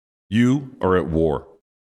You are at war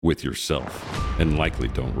with yourself and likely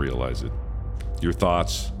don't realize it. Your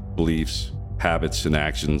thoughts, beliefs, habits, and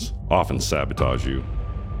actions often sabotage you.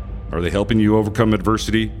 Are they helping you overcome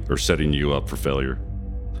adversity or setting you up for failure?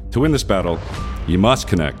 To win this battle, you must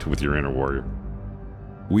connect with your inner warrior.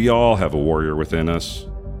 We all have a warrior within us,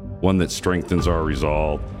 one that strengthens our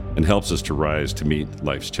resolve and helps us to rise to meet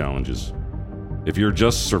life's challenges. If you're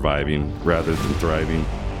just surviving rather than thriving,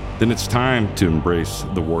 then it's time to embrace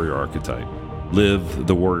the warrior archetype, live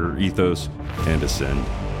the warrior ethos, and ascend.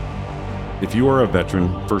 If you are a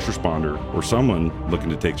veteran, first responder, or someone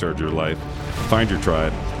looking to take charge of your life, find your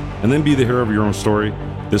tribe, and then be the hero of your own story,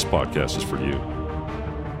 this podcast is for you.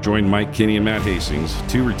 Join Mike Kinney and Matt Hastings,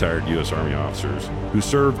 two retired U.S. Army officers who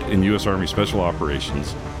served in U.S. Army Special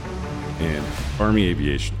Operations and Army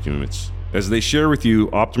Aviation units, as they share with you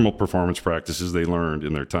optimal performance practices they learned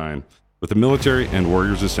in their time with the Military and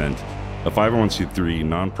Warriors Ascent, a 501c3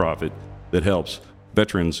 nonprofit that helps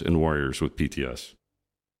veterans and warriors with PTS.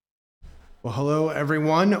 Well, hello,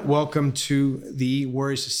 everyone. Welcome to the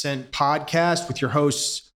Warriors Ascent podcast with your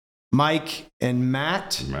hosts, Mike and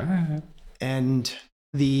Matt. And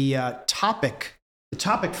the topic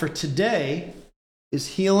for today is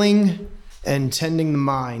healing and tending the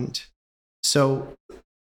mind. So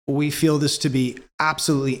we feel this to be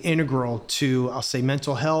absolutely integral to, I'll say,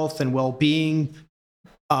 mental health and well-being,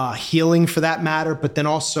 healing for that matter, but then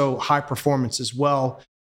also high performance as well.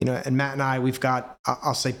 You know, and Matt and I, we've got,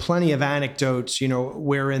 I'll say, plenty of anecdotes, you know,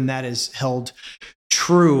 wherein that is held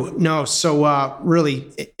true. No, so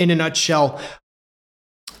really, in a nutshell,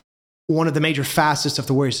 one of the major facets of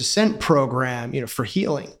the Warriors Ascent program, you know, for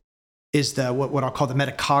healing is the what I'll call the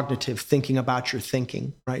metacognitive, thinking about your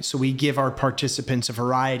thinking, right? So we give our participants a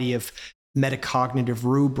variety of metacognitive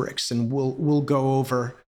rubrics, and we'll go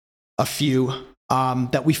over a few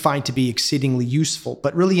that we find to be exceedingly useful.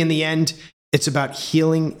 But really, in the end, it's about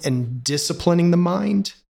healing and disciplining the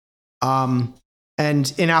mind. And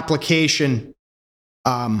in application,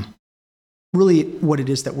 really what it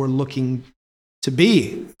is that we're looking to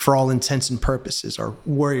be, for all intents and purposes, are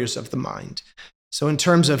warriors of the mind. So in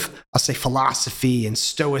terms of, I'll say, philosophy and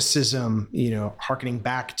stoicism, you know, hearkening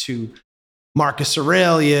back to Marcus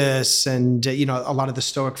Aurelius and, you know, a lot of the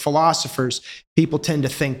Stoic philosophers, people tend to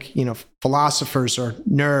think, you know, philosophers are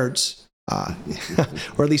nerds,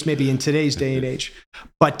 or at least maybe in today's day and age.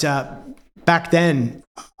 But back then,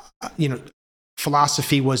 you know,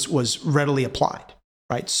 philosophy was readily applied,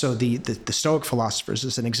 right? So the Stoic philosophers,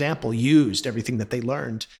 as an example, used everything that they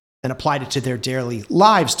learned and applied it to their daily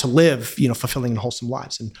lives to live, you know, fulfilling and wholesome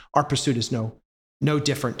lives. And our pursuit is no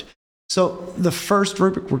different. So the first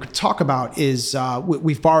rubric we're going to talk about is,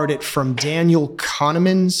 we've borrowed it from Daniel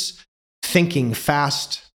Kahneman's Thinking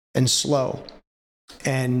Fast and Slow.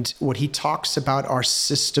 And what he talks about are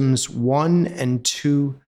systems 1 and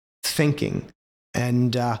 2 thinking.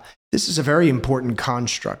 And this is a very important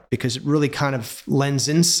construct because it really kind of lends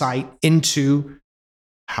insight into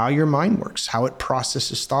how your mind works, how it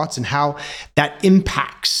processes thoughts, and how that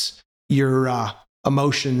impacts your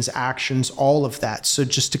emotions, actions, all of that. So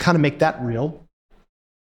just to kind of make that real.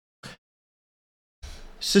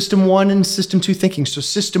 System 1 and System 2 thinking. So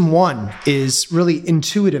System 1 is really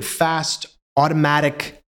intuitive, fast,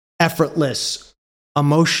 automatic, effortless,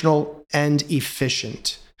 emotional, and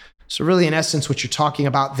efficient. So really, in essence, what you're talking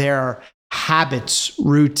about there are habits,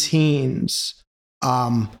 routines,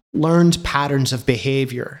 learned patterns of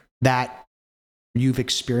behavior that you've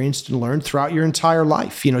experienced and learned throughout your entire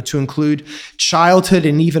life, you know, to include childhood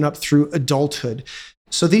and even up through adulthood.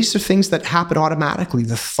 So these are things that happen automatically,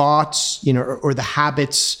 the thoughts, you know, or the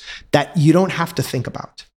habits that you don't have to think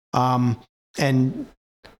about. And,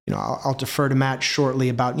 you know, I'll defer to Matt shortly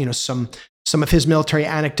about, you know, some of his military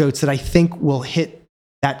anecdotes that I think will hit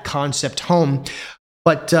that concept home.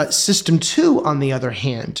 But System 2, on the other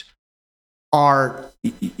hand, are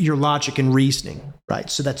your logic and reasoning, right?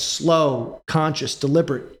 So that's slow, conscious,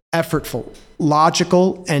 deliberate, effortful,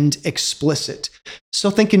 logical, and explicit. So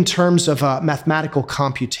think in terms of mathematical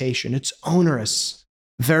computation. It's onerous,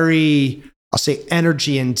 very, I'll say,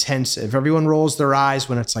 energy intensive. Everyone rolls their eyes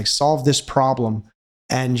when it's like, solve this problem.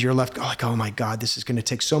 And you're left like, oh my God, this is going to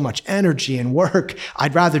take so much energy and work.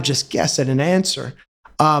 I'd rather just guess at an answer.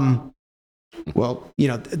 Well, you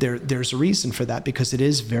know, there's a reason for that because it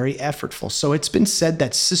is very effortful. So it's been said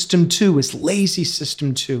that System 2 is lazy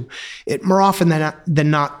System 2. It more often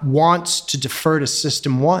than not wants to defer to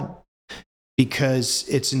System 1 because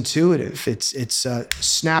it's intuitive. It's a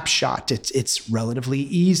snapshot. It's relatively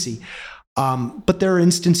easy. But there are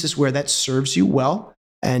instances where that serves you well.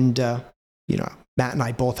 And, you know, Matt and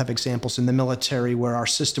I both have examples in the military where our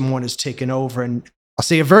System 1 is taken over and I'll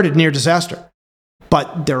say averted near disaster.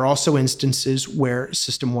 But there are also instances where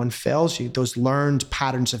system one fails you. Those learned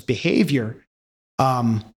patterns of behavior,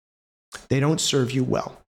 they don't serve you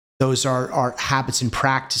well. Those are habits and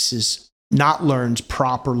practices not learned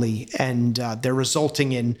properly, and they're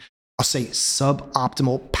resulting in, I'll say,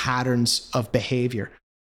 suboptimal patterns of behavior.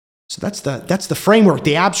 So that's the framework,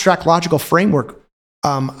 the abstract logical framework.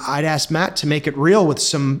 I'd ask Matt to make it real with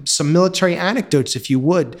some military anecdotes, if you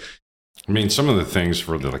would. I mean, some of the things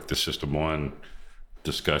for the system one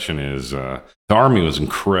discussion is the Army was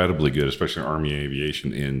incredibly good, especially Army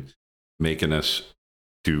aviation, in making us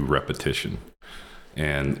do repetition.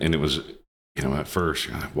 And it was, at first,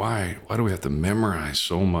 you're like, why do we have to memorize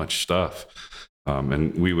so much stuff?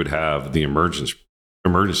 And we would have the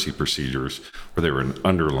emergency procedures where they were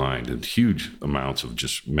underlined in huge amounts of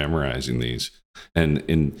just memorizing these. And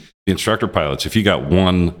in the instructor pilots, if you got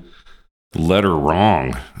one letter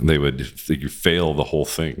wrong, you fail the whole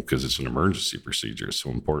thing because it's an emergency procedure. It's so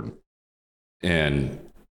important. And,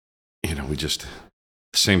 the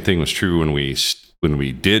same thing was true when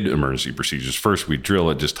we did emergency procedures. First, we'd drill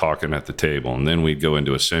it just talking at the table, and then we'd go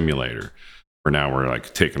into a simulator where now we're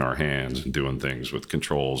like taking our hands and doing things with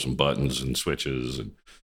controls and buttons and switches. And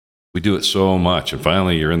we do it so much. And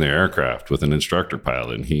finally, you're in the aircraft with an instructor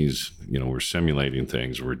pilot, and he's, we're simulating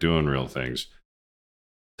things, we're doing real things,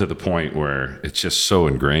 to the point where it's just so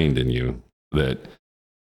ingrained in you that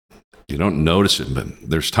you don't notice it. But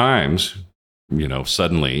there's times,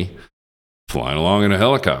 suddenly flying along in a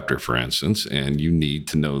helicopter, for instance, and you need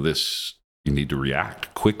to know this. You need to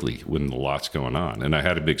react quickly when a lot's going on. And I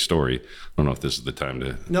had a big story. I don't know if this is the time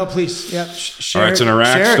to. No, please. Yeah. Share All right, it's an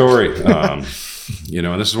Iraq story. And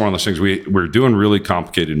this is one of those things. We're doing really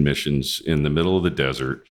complicated missions in the middle of the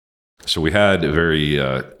desert. So we had a very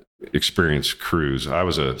experienced crews. I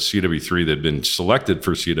was a CW3 that had been selected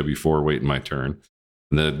for CW4, waiting my turn.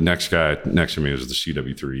 And the next guy next to me was the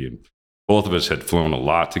CW3. And both of us had flown a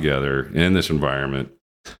lot together in this environment.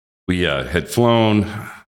 We had flown,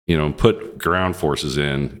 put ground forces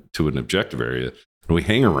in to an objective area. And we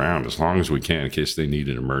hang around as long as we can in case they need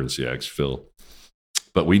an emergency exfil.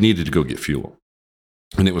 But we needed to go get fuel.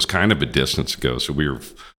 And it was kind of a distance to go. So we were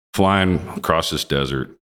flying across this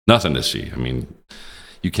desert, nothing to see. I mean,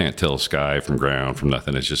 you can't tell sky from ground from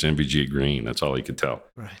nothing. It's just NVG green. That's all you could tell.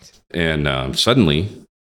 Right. And suddenly,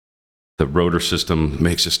 the rotor system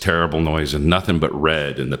makes this terrible noise and nothing but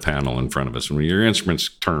red in the panel in front of us. And when your instruments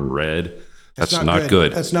turn red, that's not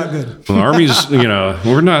good. That's not good. Well, the Army's,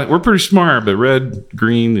 we're pretty smart, but red,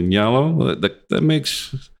 green, and yellow, that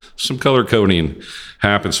makes some color coding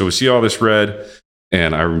happen. So we see all this red,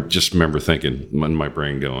 and I just remember thinking in my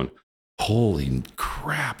brain going, holy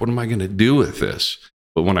crap, what am I going to do with this?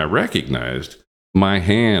 But when I recognized my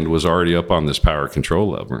hand was already up on this power control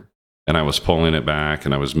lever, and I was pulling it back,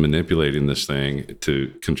 and I was manipulating this thing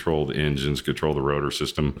to control the engines, control the rotor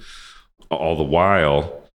system, all the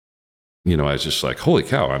while, I was just like, holy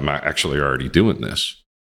cow, I'm actually already doing this.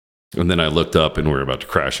 And then I looked up, and we were about to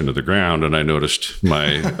crash into the ground, and I noticed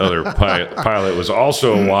my other pilot was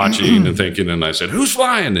also watching and thinking, and I said, who's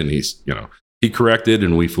flying? And he corrected,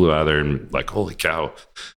 and we flew out there, and like, holy cow,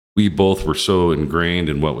 we both were so ingrained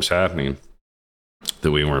in what was happening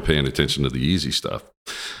that we weren't paying attention to the easy stuff.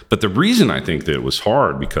 But the reason I think that it was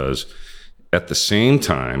hard, because at the same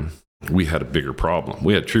time, we had a bigger problem.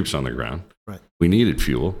 We had troops on the ground. Right. We needed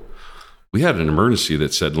fuel. We had an emergency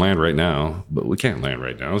that said land right now, but we can't land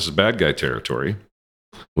right now. This is bad guy territory.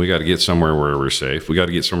 We got to get somewhere where we're safe. We got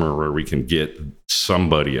to get somewhere where we can get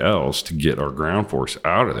somebody else to get our ground force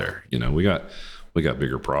out of there. We got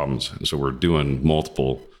bigger problems. And so we're doing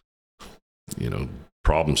multiple,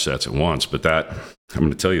 problem sets at once. But I'm going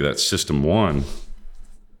to tell you that system one,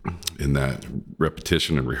 in that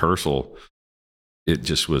repetition and rehearsal, it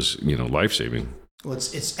just was, life-saving. Well,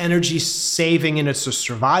 it's energy saving, and it's a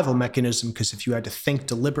survival mechanism, because if you had to think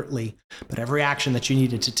deliberately, but every action that you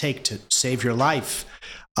needed to take to save your life,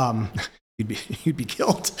 you'd be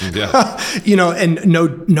killed. Yeah. And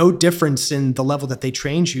no difference in the level that they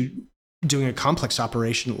trained you doing a complex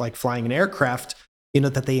operation like flying an aircraft.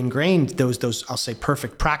 That they ingrained those I'll say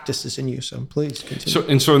perfect practices in you. So please continue.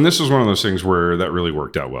 And this is one of those things where that really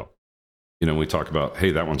worked out well. We talk about,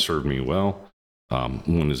 hey, that one served me well.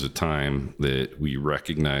 When is a time that we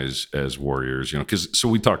recognize as warriors, so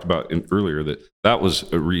we talked about earlier that was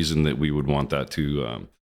a reason that we would want that to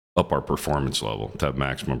up our performance level, to have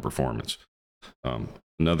maximum performance.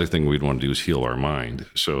 Another thing we'd want to do is heal our mind.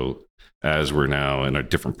 So as we're now in a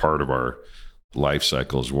different part of our life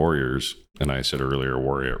cycle as warriors, and I said earlier,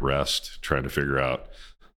 warrior at rest, trying to figure out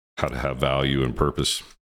how to have value and purpose.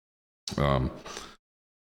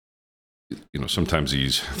 sometimes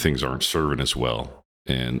these things aren't serving us well.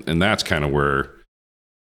 And that's kind of where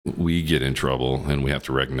we get in trouble, and we have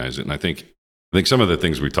to recognize it. And I think some of the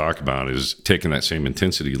things we talk about is taking that same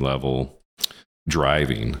intensity level,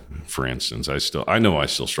 driving, for instance. I know I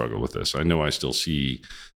still struggle with this. I know I still see,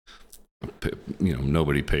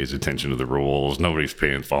 nobody pays attention to the rules. Nobody's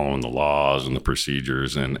following the laws and the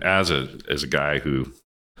procedures. And as a guy who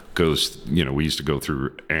goes, we used to go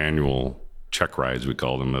through annual check rides, we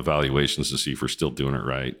call them, evaluations, to see if we're still doing it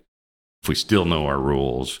right, if we still know our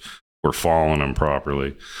rules, we're following them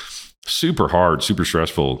properly. Super hard, super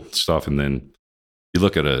stressful stuff. And then you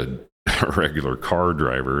look at a regular car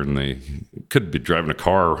driver, and they could be driving a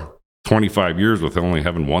car 25 years with only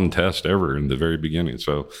having one test ever in the very beginning.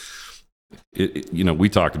 So, we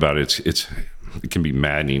talked about it. It can be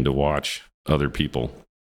maddening to watch other people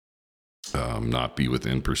not be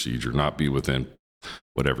within procedure, not be within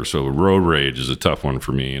whatever. So road rage is a tough one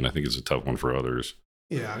for me, and I think it's a tough one for others.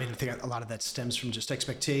 Yeah, I think a lot of that stems from just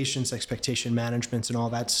expectations, expectation management, and all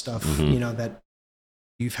that stuff, that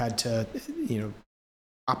you've had to,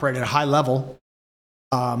 operate at a high level.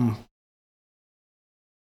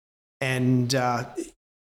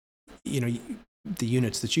 The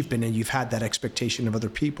units that you've been in, you've had that expectation of other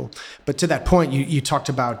people. But to that point, you talked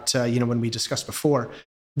about, when we discussed before,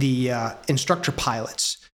 the instructor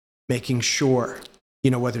pilots, making sure,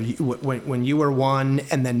 whether when you were one,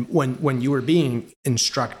 and then when you were being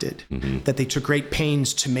instructed, that they took great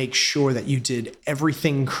pains to make sure that you did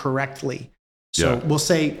everything correctly. So we'll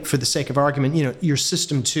say, for the sake of argument, your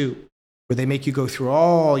system 2, where they make you go through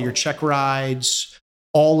all your check rides,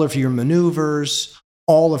 all of your maneuvers,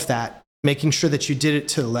 all of that, making sure that you did it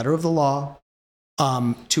to the letter of the law,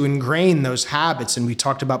 to ingrain those habits. And we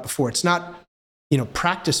talked about before, it's not,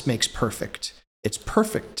 practice makes perfect. It's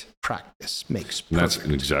perfect practice makes perfect. That's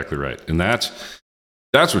exactly right. And that's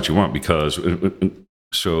what you want, because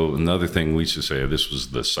so another thing we used to say, this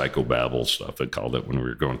was the psychobabble stuff, they called it, when we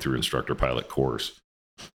were going through instructor pilot course.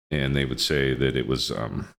 And they would say that it was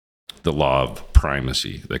the law of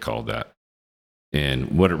primacy, they called that.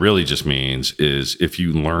 And what it really just means is, if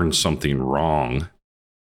you learn something wrong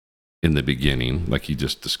in the beginning, like you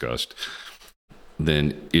just discussed,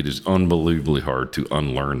 then it is unbelievably hard to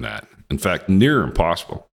unlearn that. In fact, near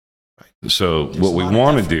impossible. So what we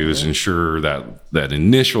want to do is ensure that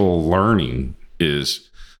initial learning is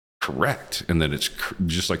correct, and that it's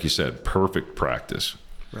just like you said, perfect practice.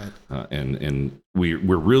 Right. And we're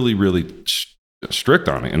really, really strict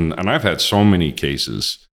on it. And I've had so many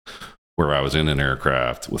cases where I was in an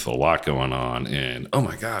aircraft with a lot going on, and oh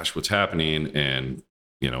my gosh, what's happening? And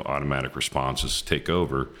automatic responses take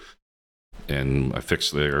over, and I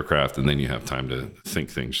fix the aircraft, and then you have time to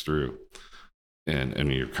think things through.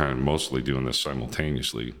 And you're kind of mostly doing this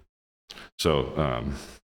simultaneously. So,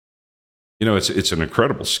 it's an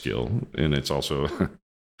incredible skill, and it's also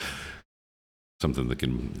something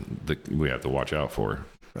that we have to watch out for.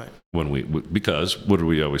 Right. Because what do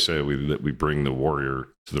we always say? That we bring the warrior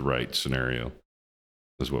to the right scenario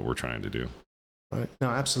is what we're trying to do. Right. No,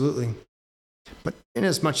 absolutely. But in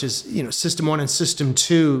as much as, system 1 and system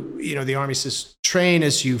 2, the Army says, train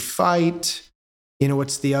as you fight.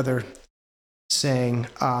 What's the other saying?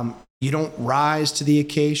 You don't rise to the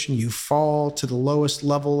occasion, you fall to the lowest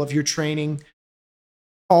level of your training.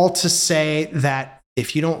 All to say that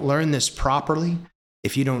if you don't learn this properly,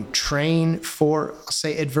 if you don't train for,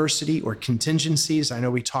 say, adversity or contingencies, I know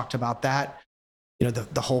we talked about that.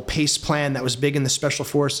 The whole PACE plan that was big in the Special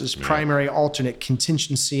Forces, primary, alternate,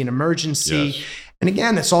 contingency, and emergency. Yes. And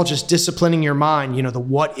again, that's all just disciplining your mind. The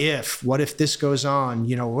what if this goes on?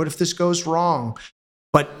 What if this goes wrong?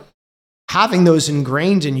 But having those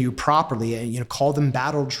ingrained in you properly, and call them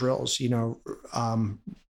battle drills. React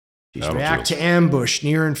to ambush,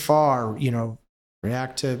 near and far.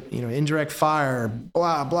 React to indirect fire,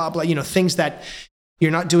 blah blah blah. Things that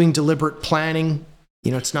you're not doing deliberate planning.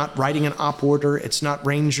 It's not writing an op order. It's not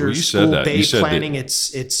ranger school bay planning.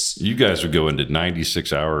 It's you guys would go into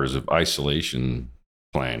 96 hours of isolation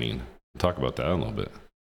planning. Talk about that a little bit.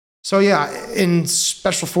 So in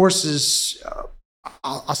Special Forces,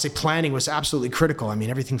 I'll say planning was absolutely critical.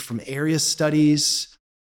 Everything from area studies,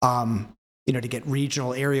 to get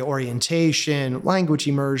regional area orientation, language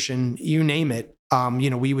immersion, you name it.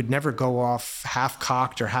 We would never go off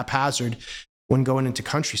half-cocked or haphazard when going into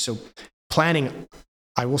country. So planning,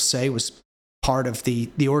 I will say, was part of the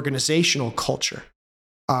organizational culture.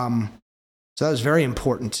 So that was very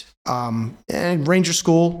important. And Ranger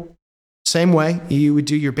School, same way. You would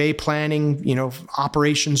do your bay planning,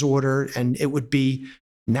 operations order, and it would be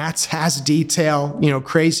Nats has detail,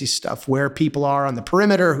 crazy stuff, where people are on the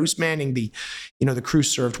perimeter, who's manning the crew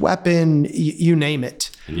served weapon, you name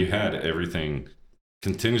it. And you had everything,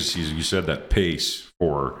 contingencies. You said that pace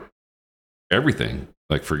for everything,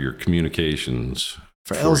 like for your communications,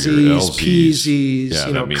 for LZs, PZs,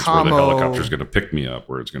 yeah, that means where the helicopter's going to pick me up,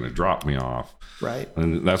 where it's going to drop me off. Right.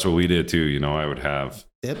 And that's what we did too. I would have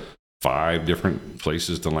 5 different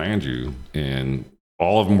places to land you, and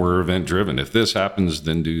all of them were event driven. If this happens,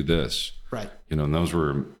 then do this. Right. And those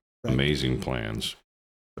were amazing plans.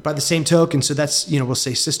 But by the same token, so that's, we'll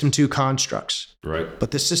say system 2 constructs. Right. But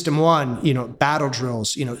the system 1, battle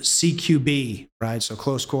drills, CQB, right? So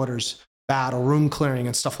close quarters battle, room clearing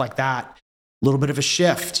and stuff like that. A little bit of a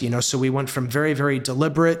shift, so we went from very, very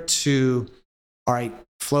deliberate to, all right,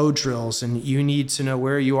 flow drills, and you need to know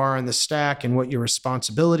where you are in the stack and what your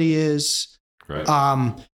responsibility is.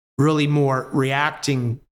 Right. Really more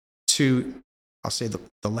reacting to, I'll say,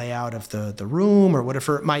 the layout of the room or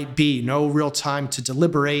whatever it might be. No real time to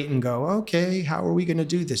deliberate and go, okay, how are we going to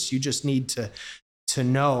do this? You just need to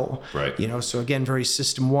know. Right. So again, very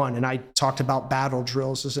system 1. And I talked about battle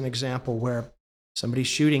drills as an example where somebody's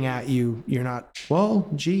shooting at you. You're not, well,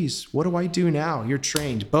 geez, what do I do now? You're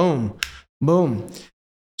trained. Boom, boom.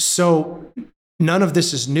 So none of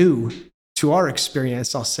this is new to our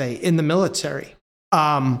experience, I'll say, in the military.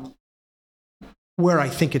 Where I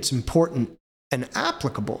think it's important and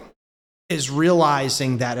applicable is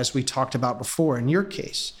realizing that, as we talked about before in your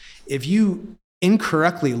case, if you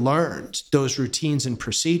incorrectly learned those routines and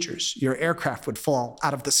procedures, your aircraft would fall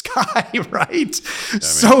out of the sky, right?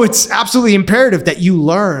 So it's absolutely imperative that you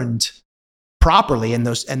learned properly, and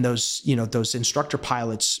those instructor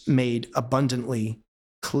pilots made abundantly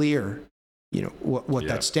clear what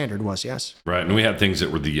that standard was. Yes. Right. And we had things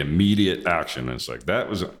that were the immediate action. And it's like, that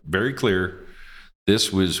was very clear.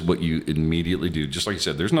 This was what you immediately do. Just like you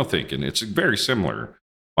said, there's no thinking. It's a very similar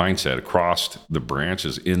mindset across the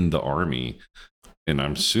branches in the Army. And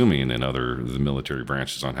I'm assuming in the military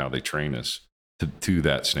branches on how they train us to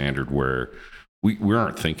that standard where we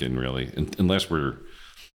aren't thinking really, unless we're,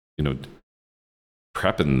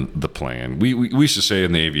 prepping the plan. We used to say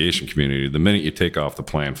in the aviation community, the minute you take off, the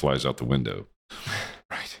plan flies out the window.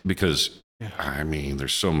 Right. Because,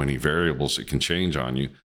 there's so many variables that can change on you.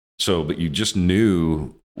 So, but you just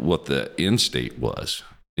knew what the end state was.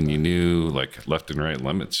 And you knew like left and right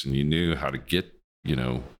limits. And you knew how to get,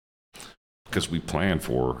 because we planned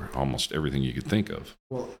for almost everything you could think of.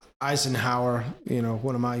 Well, Eisenhower,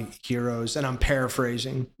 one of my heroes, and I'm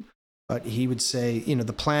paraphrasing, but he would say,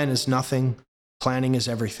 the plan is nothing. Planning is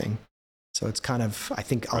everything. So it's kind of, I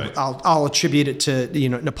think I'll attribute it to,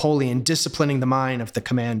 Napoleon disciplining the mind of the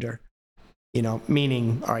commander,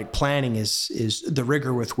 meaning, all right, planning is the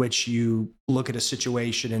rigor with which you look at a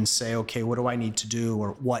situation and say, okay, what do I need to do?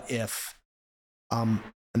 Or what if? And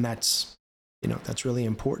that's, that's really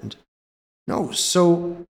important. No.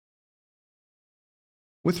 So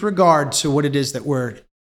with regard to what it is that we're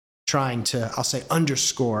trying to, I'll say,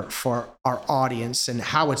 underscore for our audience and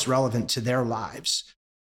how it's relevant to their lives.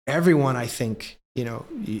 Everyone, I think,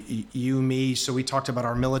 you, me, so we talked about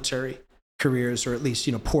our military careers, or at least,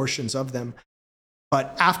 portions of them.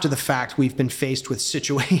 But after the fact, we've been faced with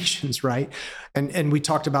situations, right? And we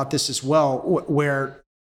talked about this as well, where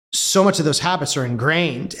so much of those habits are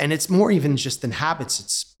ingrained, and it's more even just than habits,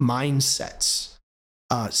 it's mindsets,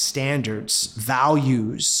 standards,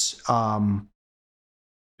 values,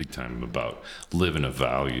 big time about living a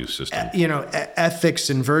value system. Ethics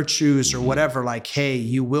and virtues or whatever, like, hey,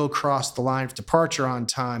 you will cross the line of departure on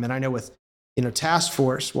time. And I know with, Task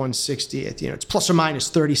Force 160th, it's plus or minus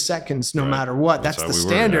 30 seconds, no matter what. That's the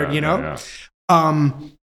standard,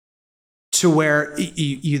 to where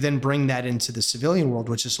you then bring that into the civilian world,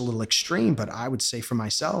 which is a little extreme. But I would say for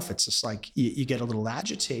myself, it's just like you get a little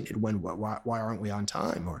agitated when, why aren't we on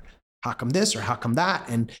time? Or how come this or how come that?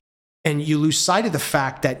 And you lose sight of the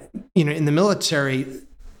fact that, in the military,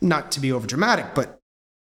 not to be overdramatic, but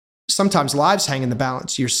sometimes lives hang in the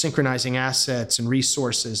balance. You're synchronizing assets and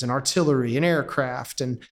resources and artillery and aircraft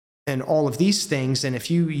and all of these things. And if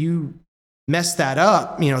you mess that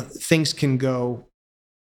up, things can go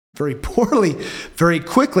very poorly, very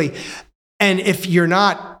quickly. And if you're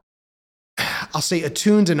not, I'll say,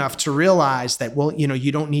 attuned enough to realize that, well,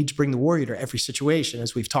 you don't need to bring the warrior to every situation,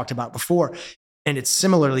 as we've talked about before. And it's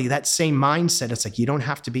similarly that same mindset. It's like, you don't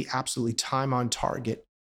have to be absolutely time on target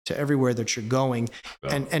to everywhere that you're going,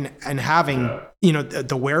 and having,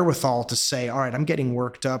 the wherewithal to say, all right, I'm getting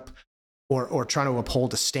worked up or trying to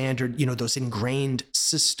uphold a standard, those ingrained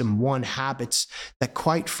system 1 habits that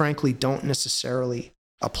quite frankly don't necessarily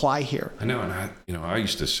apply here? I know. And I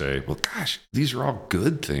used to say, well, gosh, these are all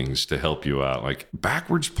good things to help you out. Like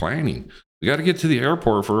backwards planning. We got to get to the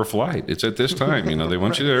airport for a flight. It's at this time. They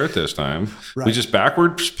want you there at this time. Right. We just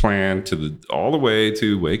backwards plan all the way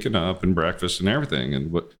to waking up and breakfast and everything.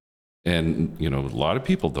 And a lot of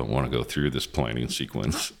people don't want to go through this planning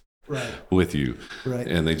sequence with you. Right.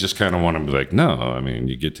 And they just kind of want to be like, no,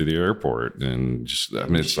 you get to the airport and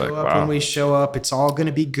it's like, wow. When we show up, it's all going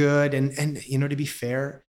to be good. And to be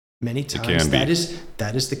fair, many times that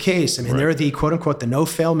is the case. There are the quote unquote, the no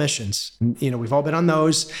fail missions. We've all been on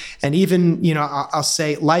those. And even, I'll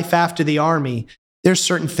say life after the Army, there's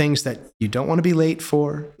certain things that you don't want to be late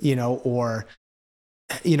for, or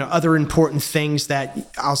other important things that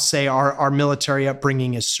I'll say our military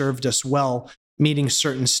upbringing has served us well, meeting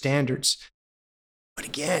certain standards. But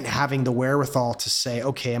again, having the wherewithal to say,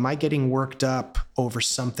 okay, am I getting worked up over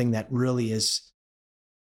something that really is,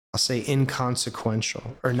 I'll say,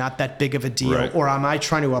 inconsequential or not that big of a deal? Right. Or am I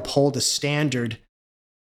trying to uphold a standard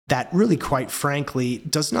that really, quite frankly,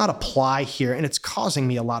 does not apply here? And it's causing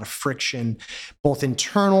me a lot of friction, both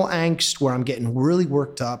internal angst where I'm getting really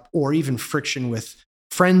worked up, or even friction with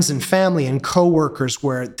friends and family and coworkers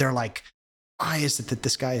where they're like, why is it that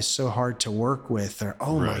this guy is so hard to work with? Or,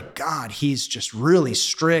 oh my God, he's just really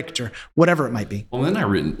strict, or whatever it might be. Well, then I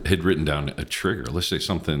had written down a trigger. Let's say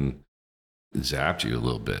something zapped you a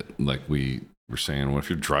little bit. Like we were saying, well, if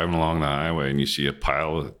you're driving along the highway and you see a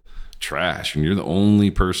pile of trash and you're the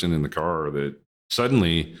only person in the car, that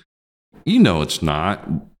suddenly, it's not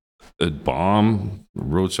a bomb, a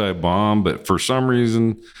roadside bomb, but for some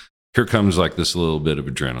reason, here comes like this little bit of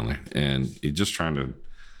adrenaline, and you're just trying to,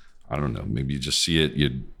 I don't know, maybe you just see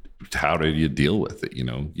it. How do you deal with it?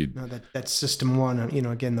 That's system one.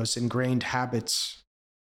 Again, those ingrained habits,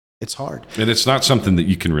 it's hard. And it's not something that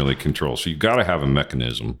you can really control. So you've got to have a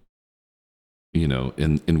mechanism,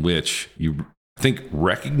 in which you think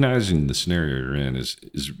recognizing the scenario you're in is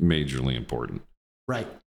majorly important. Right.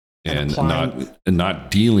 And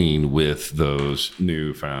not dealing with those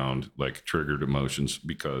newfound like triggered emotions,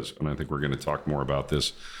 because, and I think we're going to talk more about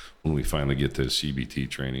this when we finally get to CBT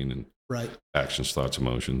training and actions, thoughts,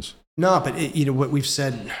 emotions. No, but what we've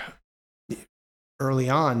said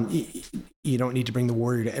early on, you don't need to bring the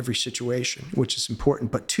warrior to every situation, which is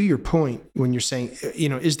important. But to your point, when you're saying,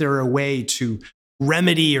 is there a way to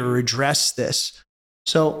remedy or address this?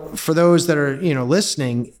 So for those that are,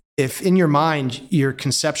 listening, if in your mind you're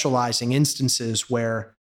conceptualizing instances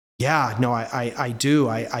where, I do.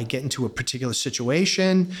 I get into a particular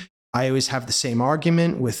situation. I always have the same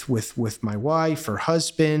argument with my wife or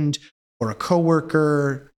husband or a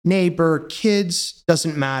coworker, neighbor, kids,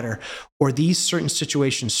 doesn't matter. Or these certain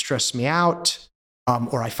situations stress me out,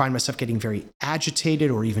 or I find myself getting very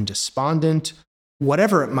agitated or even despondent,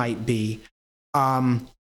 whatever it might be. I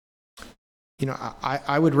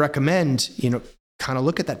would recommend, kind of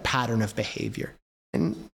look at that pattern of behavior.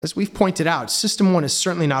 And as we've pointed out, system one is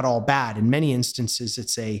certainly not all bad. In many instances,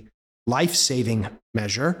 it's a life-saving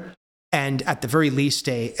measure, and at the very least,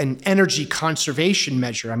 an energy conservation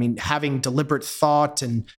measure. Having deliberate thought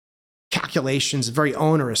and calculations is very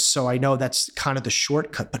onerous, so I know that's kind of the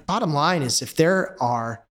shortcut. But bottom line is, if there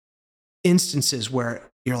are instances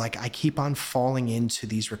where you're like, I keep on falling into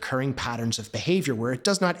these recurring patterns of behavior where it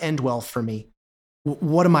does not end well for me,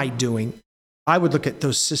 what am I doing? I would look at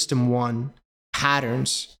those system one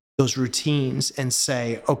patterns, those routines, and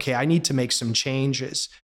say, okay, I need to make some changes.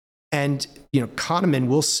 And, Kahneman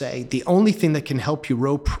will say the only thing that can help you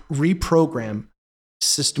reprogram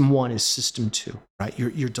system one is system two, right?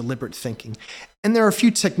 Your deliberate thinking. And there are a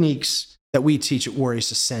few techniques that we teach at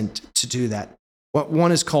Warriors Ascent to do that.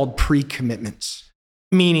 One is called pre-commitments,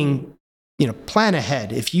 meaning, plan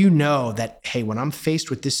ahead. If you know that, hey, when I'm faced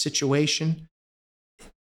with this situation,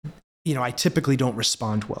 I typically don't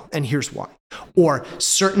respond well. And here's why. Or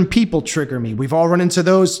certain people trigger me. We've all run into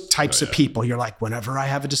those types of people. You're like, whenever I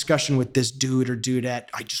have a discussion with this dude or dudette,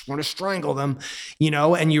 I just want to strangle them,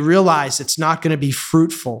 and you realize it's not going to be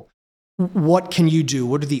fruitful. What can you do?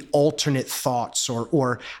 What are the alternate thoughts?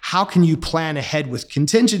 Or how can you plan ahead with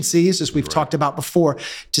contingencies, as we've talked about before,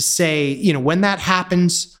 to say, when that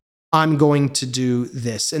happens, I'm going to do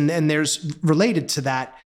this. And there's related to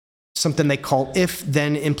that something they call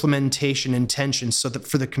if-then implementation intention. So that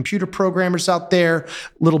for the computer programmers out there,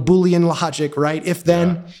 little Boolean logic, right?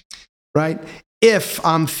 If-then, right? If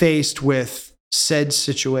I'm faced with said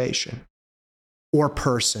situation or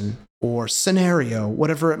person or scenario,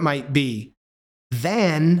 whatever it might be,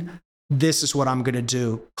 then this is what I'm going to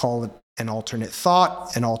do. Call it an alternate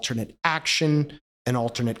thought, an alternate action, an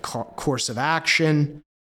alternate course of action.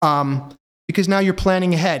 because now you're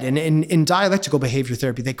planning ahead. And in dialectical behavior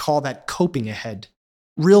therapy, they call that coping ahead,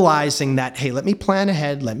 realizing that, hey, let me plan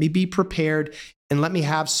ahead, let me be prepared, and let me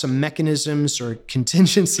have some mechanisms or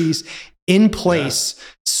contingencies in place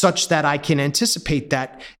such that I can anticipate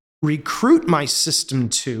that, recruit my system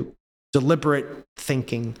to deliberate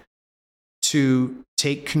thinking, to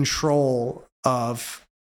take control of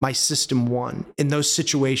my system one in those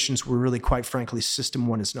situations where really, quite frankly, system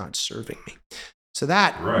one is not serving me. So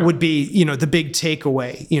that would be, the big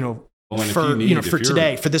takeaway, for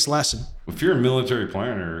today, for this lesson. If you're a military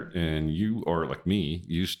planner and you are like me,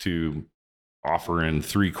 used to offering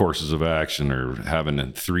 3 courses of action or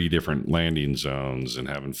having 3 different landing zones and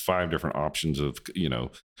having 5 different options of,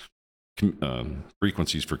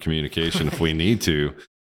 frequencies for communication if we need to,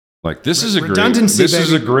 like this is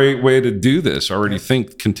a great way to do this. Already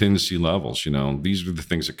think contingency levels, these are the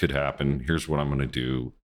things that could happen. Here's what I'm going to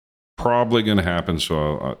do. Probably going to happen.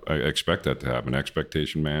 So I expect that to happen.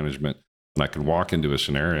 Expectation management. And I can walk into a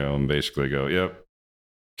scenario and basically go, yep,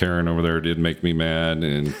 Karen over there did make me mad.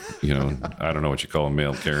 And, I don't know what you call a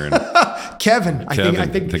male Karen. Kevin. I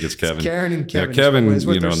think it's Kevin. It's Karen and Kevin. Yeah, Kevin,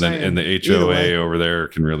 and the HOA over there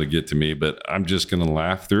can really get to me, but I'm just going to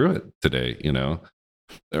laugh through it today,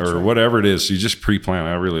 or whatever it is. So you just pre-plan.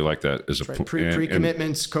 I really like that as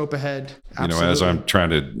pre-commitments, cope ahead. Absolutely. As I'm trying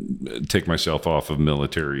to take myself off of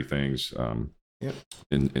military things, and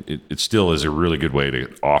it still is a really good way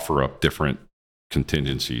to offer up different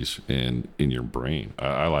contingencies in your brain.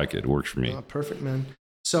 I like it. It works for me. Oh, perfect, man.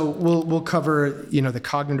 So we'll cover, the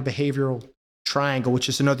cognitive behavioral triangle, which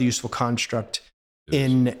is another useful construct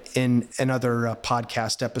in another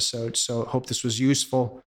podcast episode. So hope this was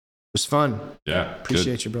useful. It was fun. Yeah.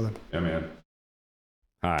 Appreciate you, brother. Yeah, man.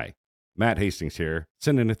 Hi, Matt Hastings here,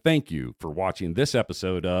 sending a thank you for watching this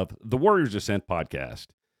episode of the Warriors Ascent podcast.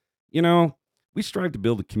 We strive to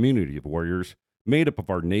build a community of warriors made up of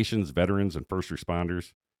our nation's veterans and first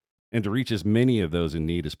responders. And to reach as many of those in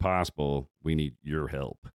need as possible, we need your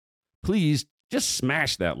help. Please just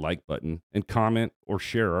smash that like button and comment or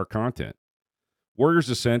share our content. Warriors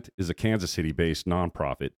Ascent is a Kansas City-based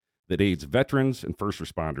nonprofit that aids veterans and first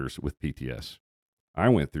responders with PTS. I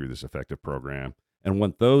went through this effective program and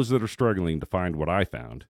want those that are struggling to find what I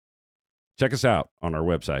found. Check us out on our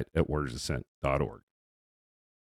website at warriorsascent.org.